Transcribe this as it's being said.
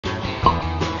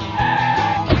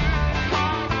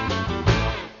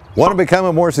Want to become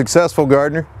a more successful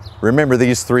gardener? Remember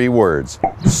these 3 words.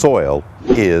 Soil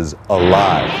is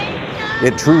alive.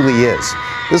 It truly is.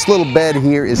 This little bed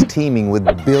here is teeming with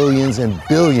billions and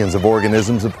billions of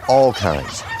organisms of all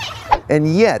kinds.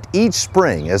 And yet, each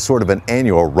spring, as sort of an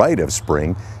annual rite of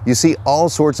spring, you see all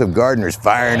sorts of gardeners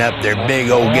firing up their big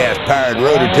old gas-powered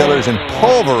rototillers and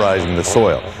pulverizing the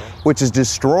soil, which is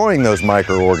destroying those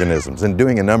microorganisms and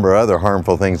doing a number of other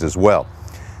harmful things as well.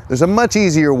 There's a much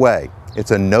easier way.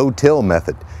 It's a no-till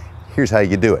method. Here's how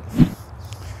you do it.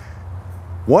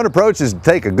 One approach is to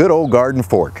take a good old garden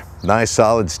fork, nice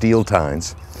solid steel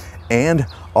tines, and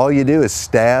all you do is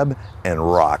stab and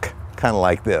rock, kind of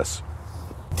like this.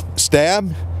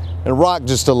 Stab and rock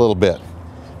just a little bit.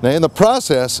 Now in the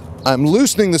process, I'm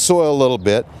loosening the soil a little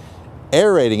bit,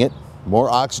 aerating it. More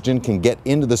oxygen can get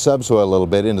into the subsoil a little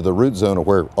bit, into the root zone of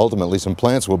where ultimately some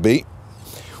plants will be,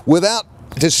 without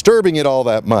disturbing it all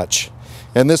that much.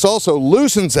 And this also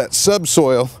loosens that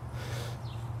subsoil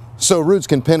so roots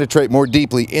can penetrate more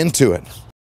deeply into it.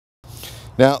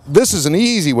 Now this is an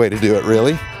easy way to do it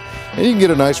really. And you can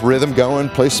get a nice rhythm going,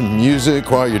 play some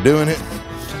music while you're doing it.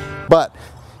 But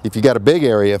if you got a big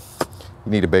area,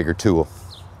 you need a bigger tool.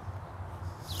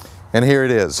 And here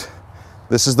it is.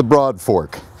 This is the broad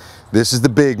fork. This is the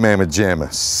big mamma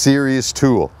jamma, serious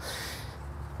tool.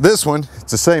 This one,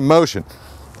 it's the same motion.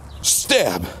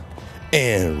 Stab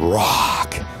and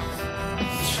rock.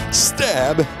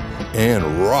 Stab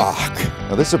and rock.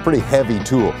 Now this is a pretty heavy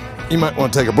tool. You might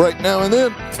want to take a break now and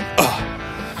then,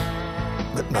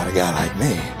 but not a guy like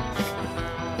me.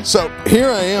 So here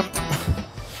I am,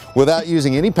 without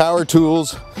using any power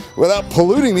tools, without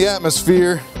polluting the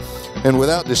atmosphere, and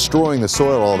without destroying the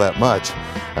soil all that much.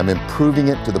 I'm improving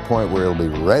it to the point where it'll be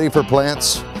ready for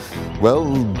plants, well,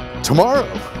 tomorrow.